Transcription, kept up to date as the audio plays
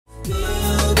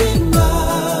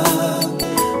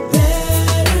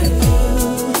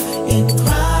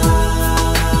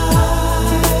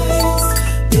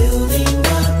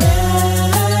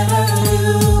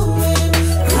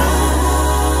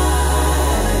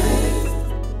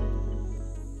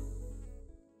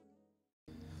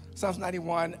Psalms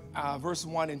 91, verse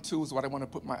 1 and 2 is what I want to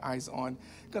put my eyes on.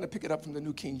 I'm going to pick it up from the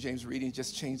New King James reading,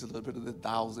 just change a little bit of the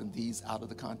thous and these out of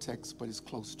the context, but it's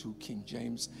close to King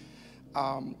James.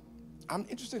 I'm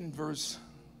interested in verse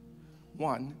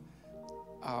 1,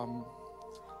 and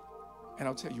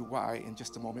I'll tell you why in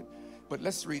just a moment. But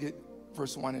let's read it,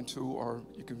 verse 1 and 2, or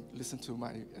you can listen to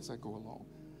mine as I go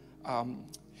along.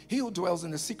 He who dwells in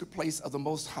the secret place of the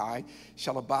Most High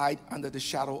shall abide under the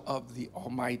shadow of the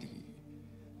Almighty.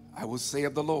 I will say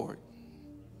of the Lord,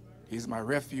 He is my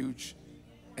refuge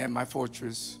and my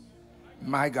fortress,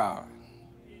 my God,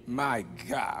 my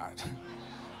God.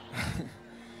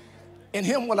 In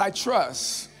Him will I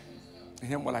trust. In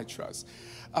Him will I trust.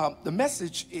 The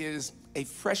message is a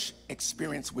fresh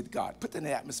experience with God. Put that in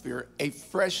the atmosphere, a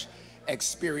fresh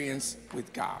experience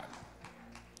with God.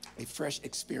 A fresh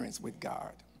experience with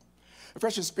God. A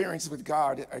fresh experience with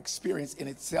God, experience in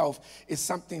itself, is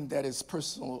something that is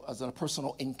personal, as a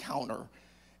personal encounter.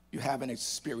 You have an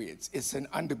experience. It's an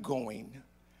undergoing,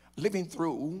 living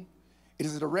through. It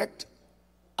is a direct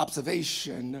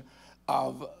observation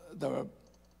of the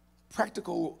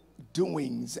practical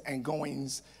doings and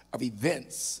goings of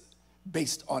events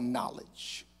based on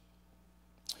knowledge.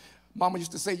 Mama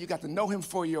used to say, you got to know Him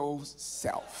for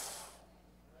yourself.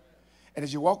 And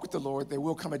as you walk with the Lord, there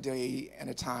will come a day and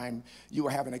a time you will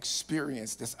have an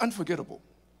experience that's unforgettable,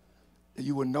 that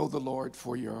you will know the Lord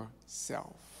for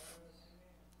yourself.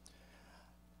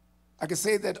 I can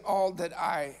say that all that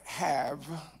I have,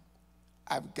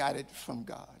 I've got it from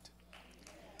God.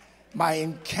 My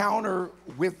encounter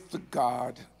with the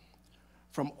God,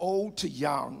 from old to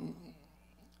young,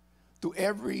 through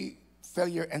every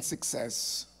failure and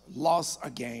success, loss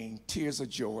or gain, tears or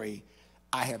joy,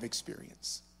 I have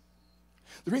experienced.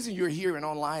 The reason you're here and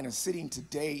online and sitting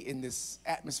today in this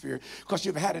atmosphere, because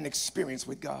you've had an experience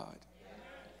with God.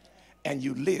 And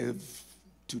you live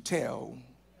to tell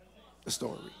the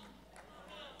story.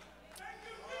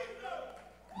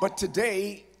 But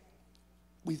today,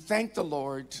 we thank the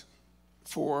Lord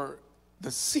for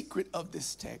the secret of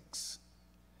this text.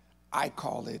 I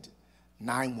call it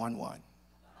 911.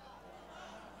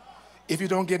 If you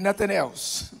don't get nothing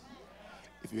else,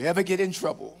 if you ever get in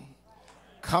trouble,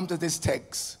 come to this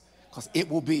text, because it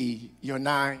will be your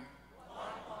 911.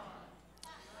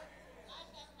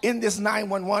 In this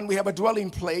 911, we have a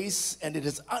dwelling place, and it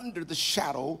is under the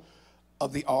shadow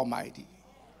of the Almighty.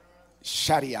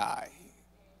 Shaddai,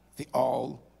 the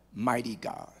Almighty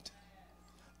God,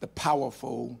 the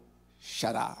powerful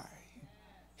Shaddai.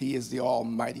 He is the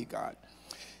Almighty God.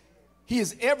 He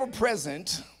is ever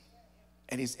present,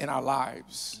 and He's in our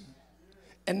lives.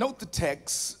 And note the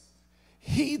text,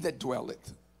 He that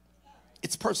dwelleth.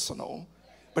 It's personal,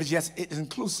 but yes, it is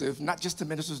inclusive, not just the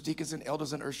ministers, deacons, and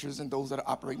elders, and ushers, and those that are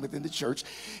operating within the church.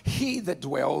 He that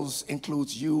dwells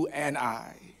includes you and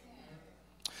I.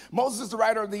 Moses is the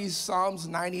writer of these Psalms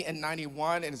 90 and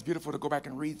 91, and it's beautiful to go back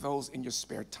and read those in your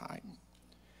spare time.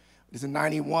 It's in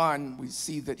 91, we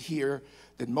see that here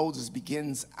that Moses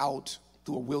begins out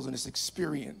through a wilderness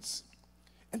experience.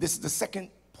 And this is the second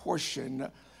portion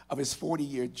of his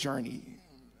 40-year journey.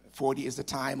 40 is the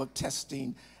time of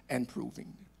testing and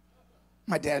proving.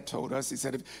 My dad told us, he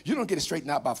said, if you don't get it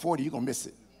straightened out by 40, you're going to miss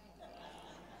it.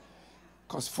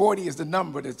 Because 40 is the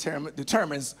number that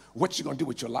determines what you're going to do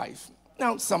with your life.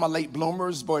 Now, some are late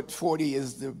bloomers, but 40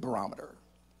 is the barometer.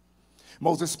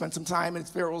 Moses spent some time in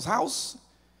Pharaoh's house,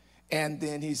 and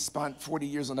then he spent 40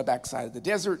 years on the backside of the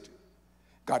desert.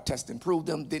 God tested and proved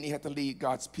him. Then he had to lead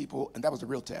God's people, and that was the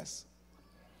real test.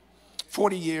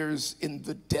 40 years in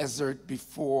the desert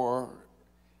before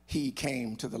he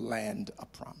came to the land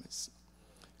of promise.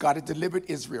 God had delivered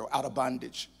Israel out of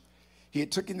bondage. He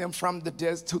had taken them from the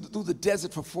desert through the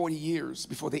desert for 40 years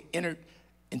before they entered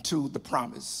into the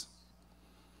promise.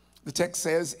 The text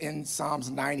says in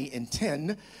Psalms 90 and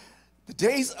 10, the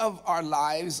days of our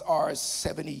lives are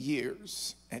 70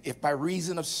 years, and if by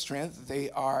reason of strength they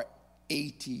are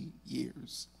 80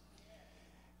 years.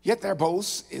 Yet their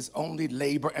boast is only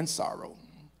labor and sorrow,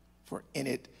 for in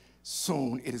it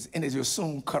you're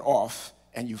soon cut off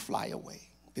and you fly away.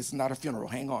 This is not a funeral,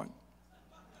 hang on.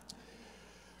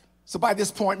 So by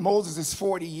this point, Moses is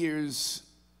 40 years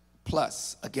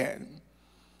plus again,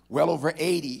 well over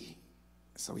 80.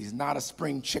 So he's not a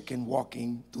spring chicken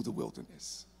walking through the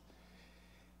wilderness.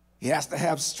 He has to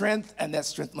have strength, and that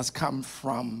strength must come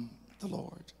from the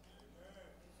Lord.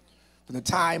 From the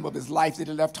time of his life that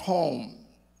he left home,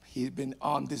 he had been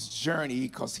on this journey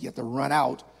because he had to run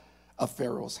out of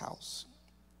Pharaoh's house.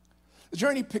 The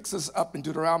journey picks us up in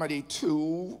Deuteronomy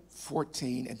 2,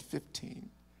 14 and 15.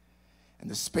 and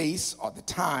the space or the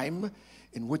time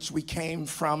in which we came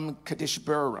from Kadesh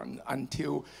Barnea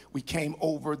until we came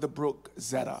over the brook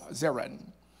Zeran.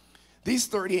 These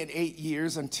 38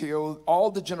 years until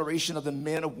all the generation of the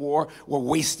men of war were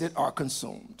wasted or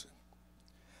consumed.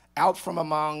 Out from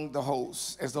among the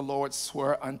hosts, as the Lord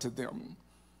swore unto them.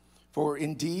 For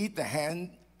indeed the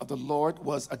hand of the Lord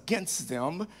was against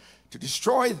them to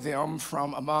destroy them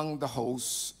from among the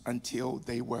hosts until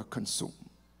they were consumed.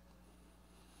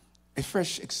 A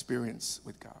fresh experience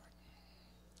with God.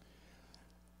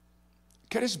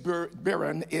 Kadesh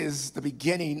Barnea is the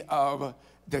beginning of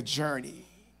the journey.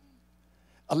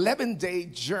 11-day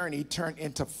journey turned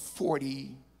into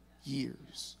 40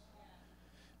 years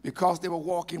because they were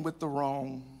walking with the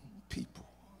wrong people.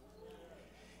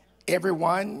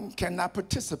 Everyone cannot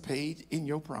participate in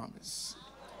your promise.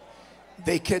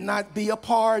 They cannot be a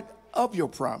part of your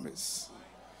promise.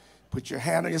 Put your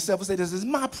hand on yourself and say, this is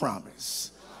my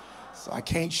promise. So I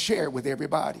can't share it with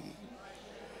everybody.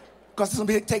 Because it's going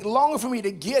to take longer for me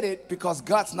to get it because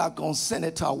God's not going to send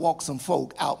it till I walk some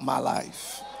folk out my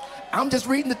life. I'm just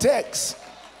reading the text.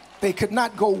 They could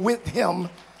not go with him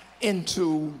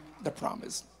into the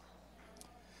promise.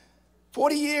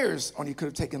 40 years only could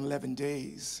have taken 11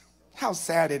 days. How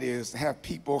sad it is to have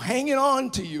people hanging on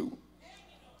to you,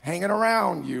 hanging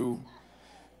around you,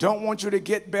 don't want you to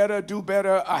get better, do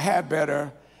better, or have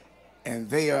better, and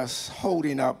they are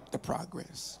holding up the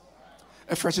progress.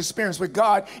 A fresh experience with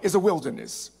God is a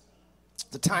wilderness.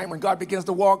 The time when God begins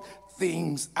to walk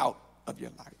things out of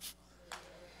your life.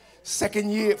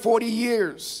 Second year, 40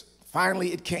 years,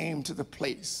 finally it came to the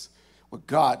place where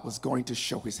God was going to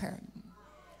show his hand.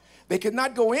 They could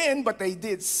not go in, but they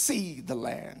did see the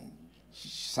land.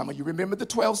 Some of you remember the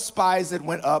 12 spies that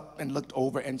went up and looked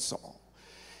over and saw.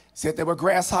 Said there were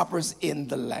grasshoppers in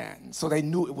the land, so they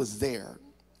knew it was there.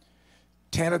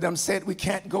 10 of them said, we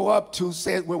can't go up. 2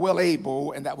 said, we're well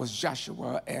able, and that was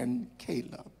Joshua and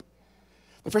Caleb.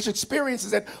 The first experience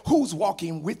is that who's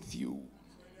walking with you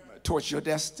towards your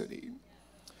destiny?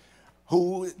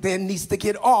 Who then needs to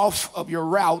get off of your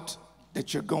route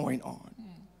that you're going on?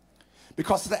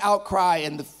 Because of the outcry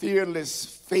and the fearless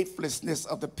faithlessness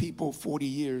of the people, 40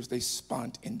 years they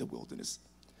spent in the wilderness.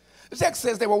 The text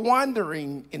says they were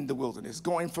wandering in the wilderness,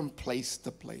 going from place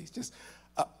to place, just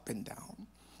up and down.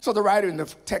 So the writer in the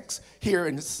text here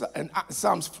in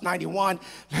Psalms 91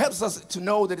 helps us to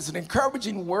know that it's an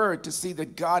encouraging word to see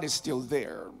that God is still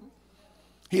there.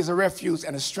 He is a refuge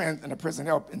and a strength and a present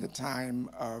help in the time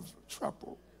of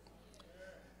trouble.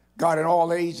 God in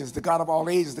all ages, the God of all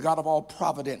ages, the God of all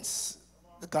providence,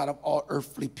 the God of all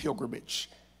earthly pilgrimage,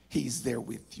 he's there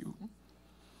with you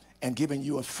and giving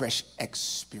you a fresh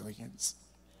experience.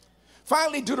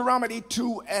 Finally, Deuteronomy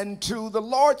 2:2, the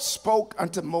Lord spoke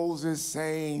unto Moses,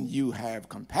 saying, you have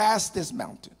compassed this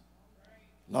mountain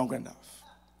long enough.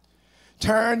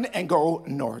 Turn and go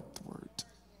northward.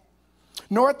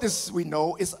 North, as we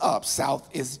know, is up. South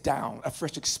is down. A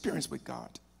fresh experience with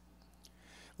God.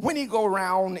 When he go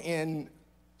around in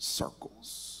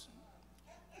circles,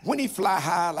 when he fly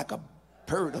high like a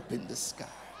bird up in the sky,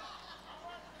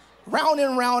 round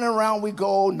and round and round we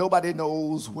go, nobody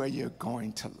knows where you're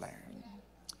going to land.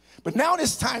 But now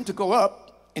it's time to go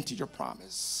up into your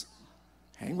promise.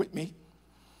 Hang with me.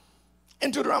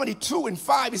 In Deuteronomy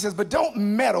 2:5, he says, but don't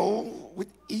meddle with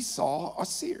Esau or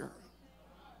Seir.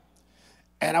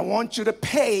 And I want you to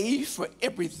pay for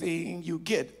everything you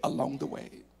get along the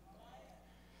way.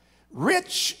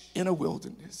 Rich in a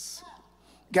wilderness.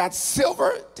 Got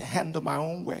silver to handle my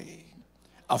own way.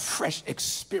 A fresh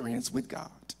experience with God.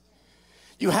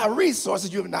 You have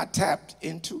resources you have not tapped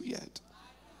into yet.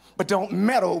 But don't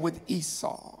meddle with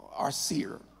Esau or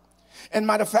Seir. And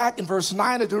matter of fact, in verse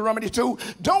 9 of Deuteronomy 2,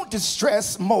 don't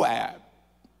distress Moab,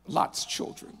 Lot's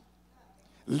children.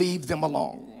 Leave them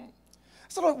alone.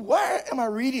 So why am I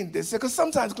reading this? Because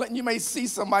sometimes, Clinton, you may see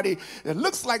somebody that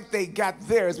looks like they got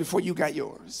theirs before you got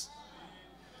yours.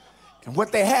 And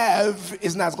what they have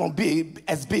is not going to be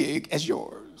as big as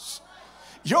yours.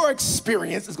 Your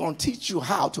experience is going to teach you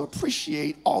how to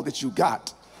appreciate all that you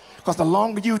got. Because the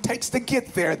longer you takes to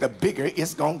get there, the bigger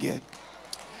it's going to get.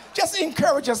 Just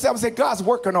encourage yourself and say, God's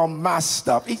working on my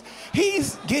stuff.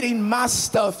 He's getting my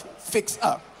stuff fixed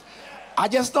up. I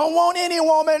just don't want any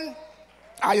woman.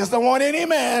 I just don't want any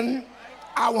man.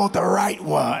 I want the right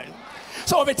one.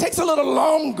 So if it takes a little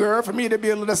longer for me to be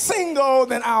a little single,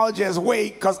 then I'll just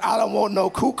wait because I don't want no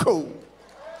cuckoo.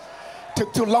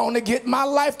 Took too long to get my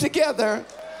life together.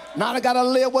 Now I got to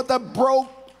live with a broke.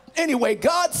 Anyway,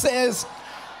 God says,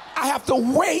 I have to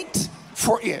wait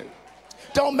for it.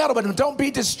 Don't meddle with them. Don't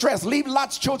be distressed. Leave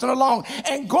Lot's children alone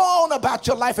and go on about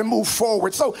your life and move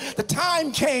forward. So the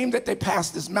time came that they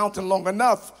passed this mountain long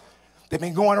enough. They've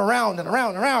been going around and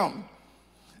around and around.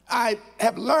 I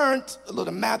have learned a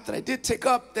little math that I did take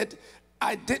up, that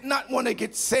I did not want to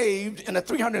get saved in a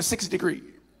 360 degree.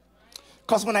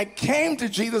 Because when I came to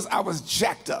Jesus, I was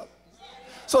jacked up.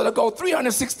 So to go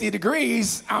 360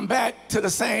 degrees, I'm back to the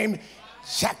same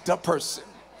jacked up person.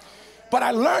 But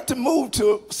I learned to move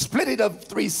to split it of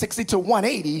 360 to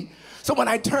 180. So when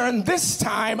I turn this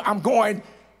time, I'm going,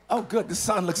 oh good, the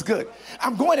sun looks good.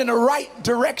 I'm going in the right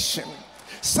direction.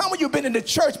 Some of you have been in the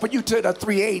church, but you did a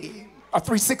 380, a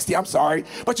 360, I'm sorry,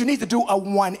 but you need to do a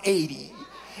 180.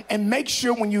 And make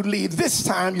sure when you leave this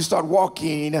time, you start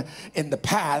walking in the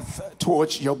path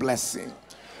towards your blessing.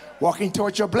 Walking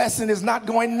towards your blessing is not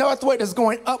going northward, it's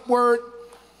going upward.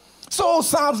 So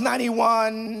Psalms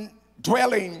 91,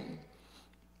 dwelling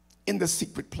in the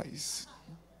secret place.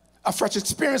 A fresh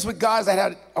experience with God, I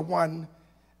had a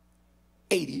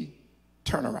 180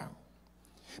 turnaround.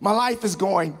 My life is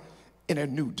going in a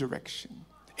new direction.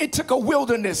 It took a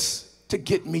wilderness to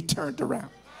get me turned around.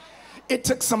 It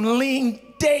took some lean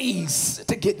days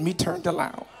to get me turned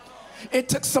around. It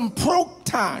took some broke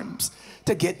times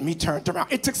to get me turned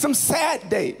around. It took some sad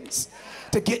days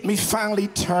to get me finally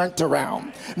turned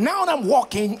around. Now I'm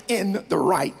walking in the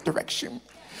right direction.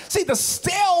 See, the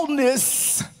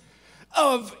staleness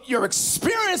of your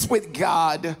experience with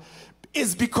God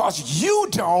is because you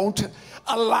don't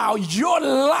allow your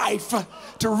life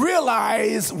to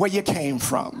realize where you came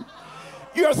from.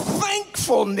 Your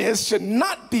thankfulness should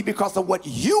not be because of what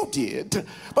you did,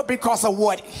 but because of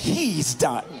what he's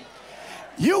done.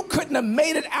 You couldn't have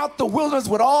made it out the wilderness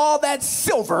with all that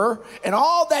silver and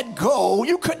all that gold.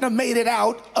 You couldn't have made it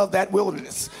out of that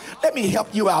wilderness. Let me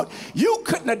help you out. You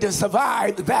couldn't have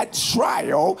survived that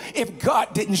trial if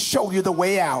God didn't show you the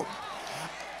way out.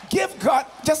 Give God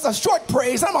just a short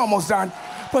praise, I'm almost done,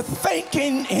 for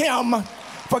thanking him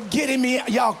for getting me,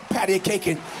 y'all patty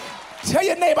caking. Tell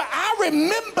your neighbor, I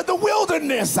remember the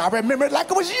wilderness. I remember it like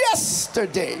it was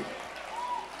yesterday.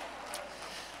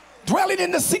 Dwelling in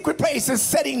the secret place is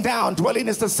setting down. Dwelling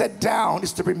is to set down,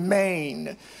 is to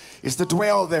remain, is to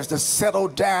dwell there, is to settle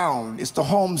down, is to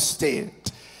homestead.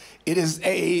 It is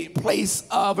a place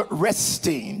of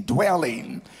resting,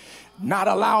 dwelling, not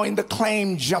allowing the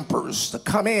claim jumpers to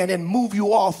come in and move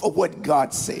you off of what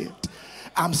God said.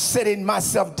 I'm setting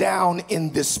myself down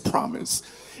in this promise.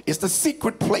 It's the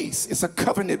secret place. It's a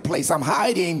covenant place. I'm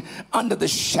hiding under the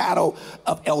shadow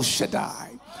of El Shaddai,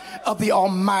 of the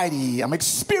Almighty. I'm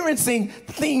experiencing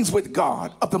things with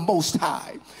God, of the Most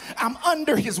High. I'm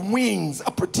under his wings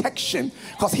of protection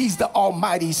because he's the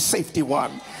Almighty safety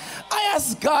one. I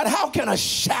asked God, how can a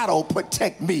shadow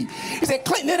protect me? He said,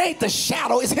 Clinton, it ain't the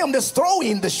shadow, it's him that's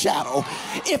throwing the shadow.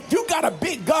 If you got a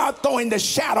big God throwing the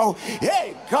shadow,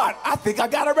 hey, God, I think I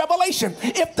got a revelation.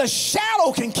 If the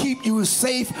shadow can keep you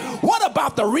safe, what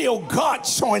about the real God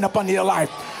showing up under your life?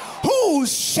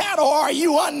 Whose shadow are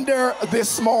you under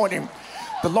this morning?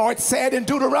 The Lord said in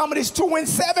Deuteronomy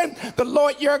 2:7, the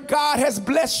Lord your God has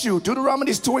blessed you.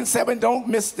 Deuteronomy 2:7, don't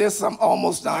miss this, I'm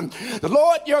almost done. The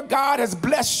Lord your God has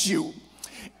blessed you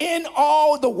in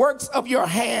all the works of your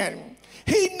hand.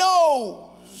 He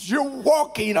knows you're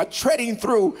walking or treading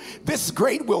through this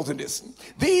great wilderness.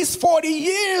 These 40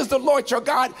 years the Lord your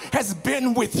God has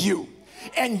been with you,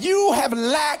 and you have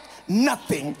lacked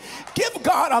nothing. Give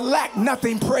God a lack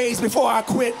nothing praise before I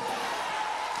quit.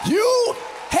 You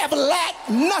have lacked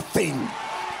nothing.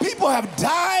 People have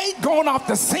died, gone off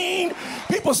the scene.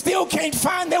 People still can't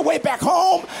find their way back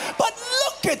home. But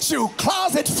look at you,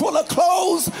 closet full of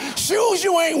clothes, shoes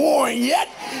you ain't worn yet,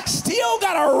 still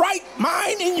got a right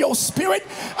mind in your spirit.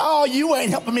 Oh, you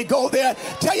ain't helping me go there.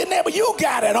 Tell your neighbor, you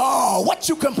got it all. What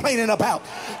you complaining about?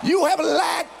 You have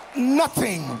lacked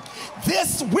nothing.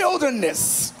 This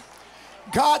wilderness,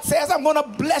 God says, I'm going to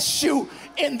bless you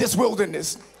in this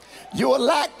wilderness. You will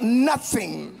lack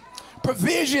nothing.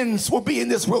 Provisions will be in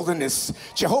this wilderness.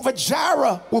 Jehovah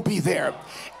Jireh will be there.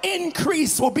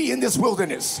 Increase will be in this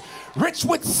wilderness. Rich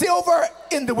with silver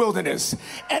in the wilderness.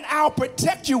 And I'll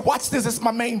protect you. Watch this, this is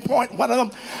my main point. One of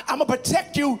them, I'm going to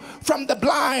protect you from the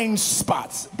blind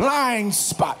spots. Blind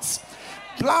spots.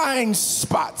 Blind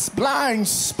spots. Blind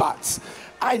spots.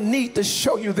 I need to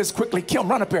show you this quickly. Kim,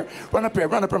 run up here. Run up here.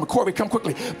 Run up here. Corey, come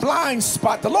quickly. Blind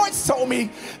spot. The Lord told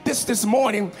me this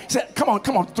morning. He said, come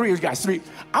on, three of you guys, three.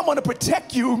 I'm going to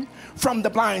protect you from the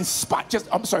blind spot.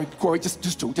 I'm sorry, Corey, just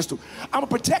two. I'm going to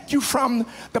protect you from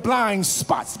the blind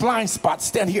spots. Blind spots.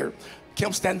 Stand here.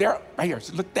 Kim, stand there, right here.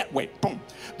 So look that way. Boom.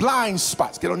 Blind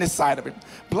spots. Get on this side of him.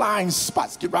 Blind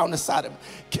spots. Get around the side of him.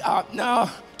 No,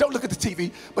 don't look at the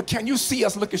TV. But can you see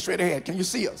us looking straight ahead? Can you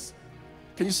see us?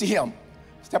 Can you see him?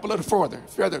 Step a little further.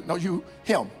 Further. No, you,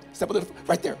 him. Step a little,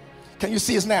 right there. Can you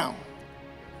see us now?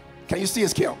 Can you see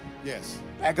us, Kim? Yes.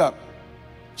 Back up.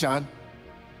 John.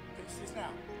 Can you see us now?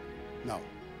 No.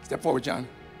 Step forward, John.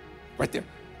 Right there.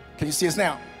 Can you see us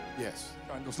now? Yes.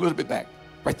 John, goes a little bit back.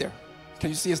 Right there. Can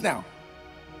you see us now?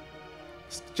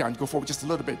 John, go forward just a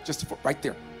little bit. Just right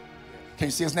there. Can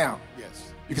you see us now?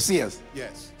 Yes. You can see us?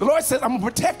 Yes. The Lord says, I'm going to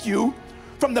protect you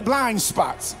from the blind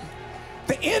spots.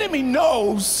 The enemy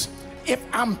knows if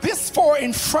I'm this far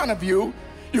in front of you,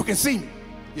 you can see me.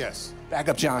 Yes. Back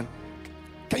up, John.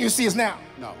 Can you see us now?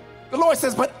 No. The Lord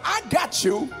says, but I got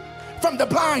you from the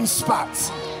blind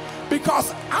spots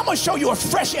because I'm going to show you a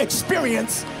fresh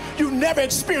experience you never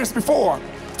experienced before.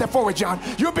 Step forward, John.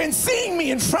 You've been seeing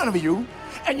me in front of you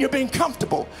and you've been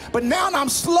comfortable. But now I'm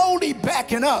slowly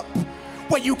backing up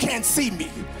where you can't see me.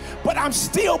 But I'm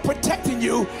still protecting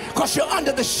you because you're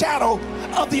under the shadow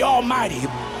of the Almighty.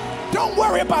 Don't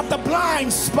worry about the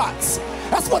blind spots.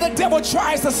 That's where the devil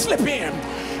tries to slip in.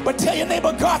 But tell your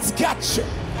neighbor, God's got you.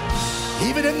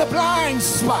 Even in the blind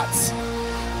spots,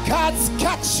 God's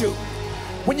got you.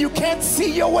 When you can't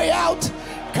see your way out,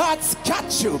 God's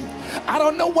got you. I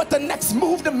don't know what the next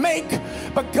move to make,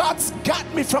 but God's got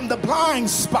me from the blind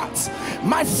spots.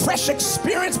 My fresh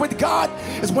experience with God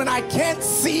is when I can't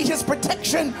see his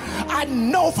protection, I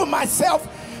know for myself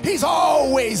he's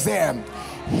always there.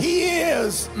 He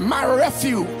is my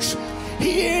refuge.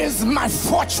 He is my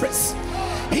fortress.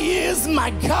 He is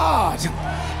my God.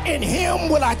 In him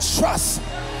will I trust.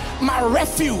 My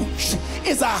refuge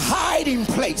is a hiding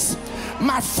place.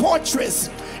 My fortress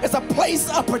is a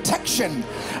place of protection.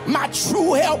 My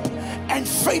true help and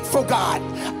faithful God.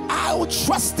 I will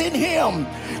trust in him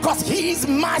because he's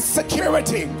my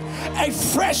security. A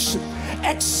fresh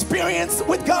experience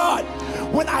with God.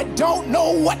 When I don't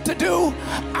know what to do,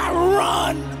 I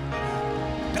run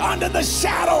under the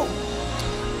shadow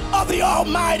of the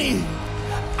Almighty.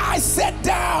 I sat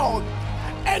down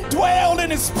and dwelled in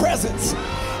his presence.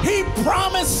 He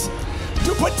promised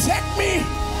to protect me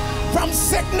from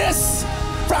sickness,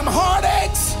 from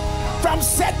heartaches, from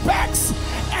setbacks,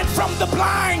 and from the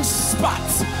blind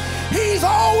spots. He's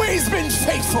always been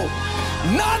faithful.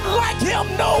 None like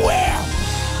him nowhere.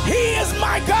 He is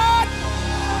my God.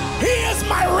 He is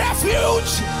my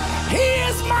refuge. He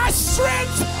is my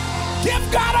strength. Give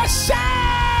God a shout.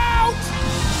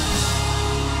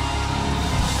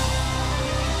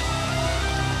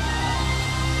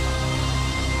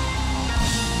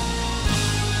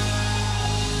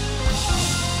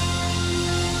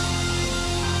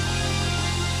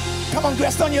 Come on,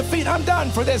 rest on your feet. I'm done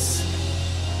for this.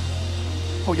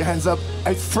 Hold your hands up.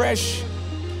 A fresh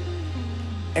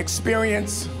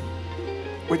experience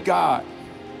with God.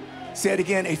 Say it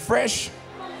again. A fresh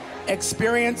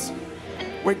experience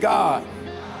with God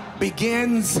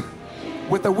begins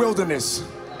with the wilderness,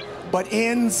 but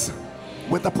ends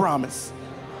with a promise.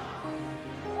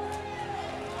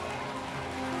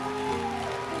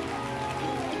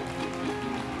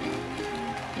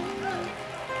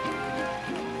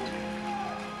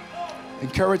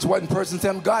 Encourage one person,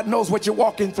 tell them God knows what you're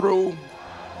walking through,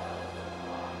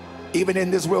 even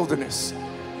in this wilderness.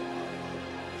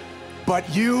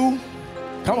 But you,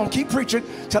 come on, keep preaching.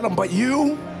 Tell them, but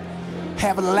you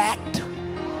have lacked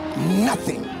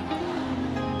nothing.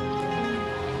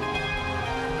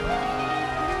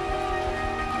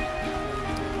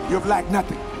 You have lacked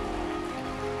nothing.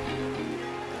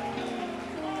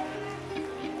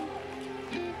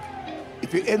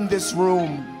 If you're in this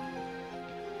room,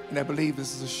 and I believe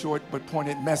this is a short but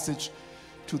pointed message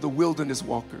to the wilderness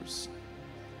walkers.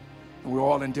 And we're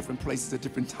all in different places at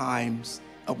different times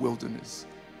of wilderness.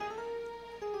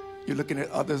 You're looking at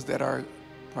others that are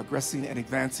progressing and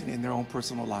advancing in their own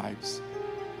personal lives.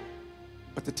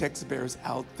 But the text bears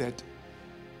out that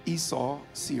Esau,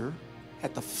 Seir,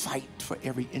 had to fight for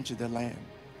every inch of their land.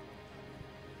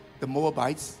 The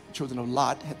Moabites, children of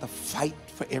Lot, had to fight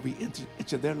for every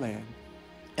inch of their land.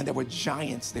 And there were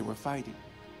giants they were fighting.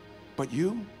 But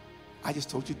you, I just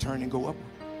told you, turn and go upward.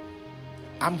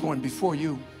 I'm going before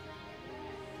you.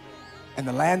 And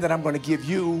the land that I'm going to give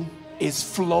you is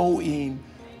flowing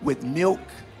with milk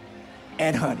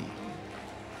and honey.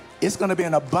 It's going to be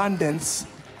an abundance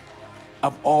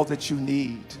of all that you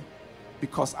need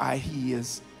because He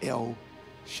is El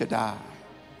Shaddai.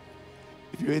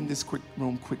 If you're in this quick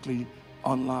room, quickly,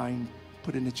 online,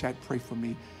 put in the chat, pray for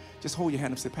me. Just hold your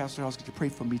hand up and say, Pastor House, could you pray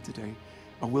for me today?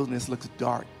 My wilderness looks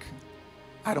dark.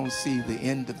 I don't see the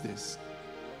end of this.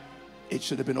 It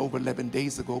should have been over 11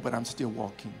 days ago, but I'm still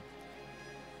walking.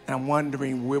 And I'm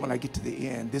wondering where when I get to the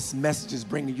end. This message is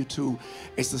bringing you to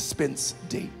a suspense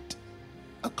date,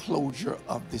 a closure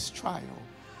of this trial,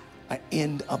 an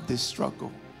end of this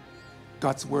struggle.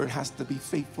 God's word has to be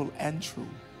faithful and true.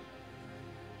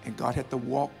 And God had to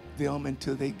walk them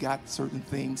until they got certain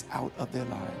things out of their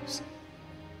lives.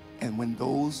 And when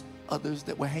those others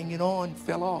that were hanging on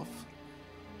fell off,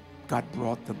 God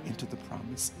brought them into the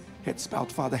promise. Heads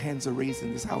bowed, Father, hands are raised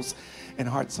in this house and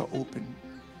hearts are open.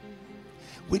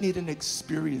 We need an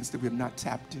experience that we have not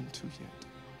tapped into yet.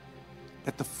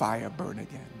 Let the fire burn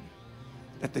again.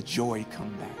 Let the joy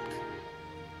come back.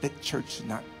 Let church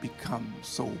not become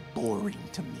so boring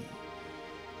to me.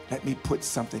 Let me put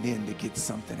something in to get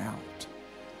something out.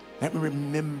 Let me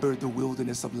remember the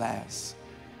wilderness of last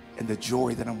and the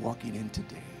joy that I'm walking in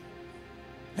today.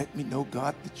 Let me know,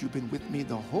 God, that you've been with me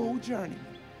the whole journey.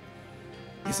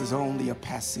 This is only a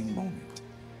passing moment,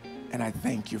 and I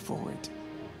thank you for it.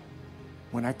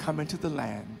 When I come into the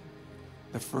land,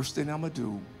 the first thing I'm going to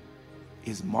do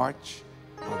is march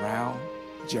around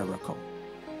Jericho.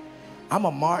 I'm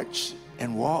going to march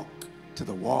and walk till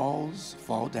the walls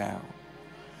fall down.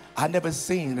 I've never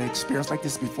seen an experience like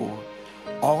this before.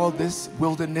 All this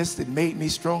wilderness that made me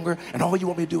stronger, and all you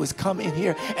want me to do is come in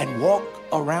here and walk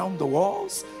around the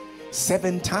walls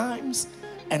 7 times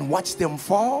and watch them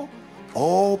fall.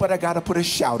 Oh, but I got to put a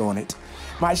shout on it.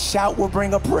 My shout will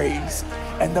bring a praise,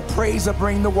 and the praise will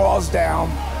bring the walls down.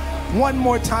 One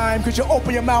more time, could you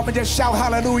open your mouth and just shout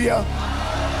hallelujah?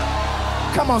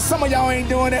 Come on, some of y'all ain't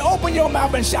doing it. Open your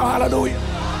mouth and shout hallelujah.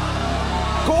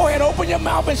 Go ahead, open your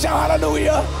mouth and shout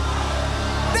hallelujah.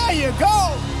 There you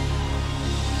go.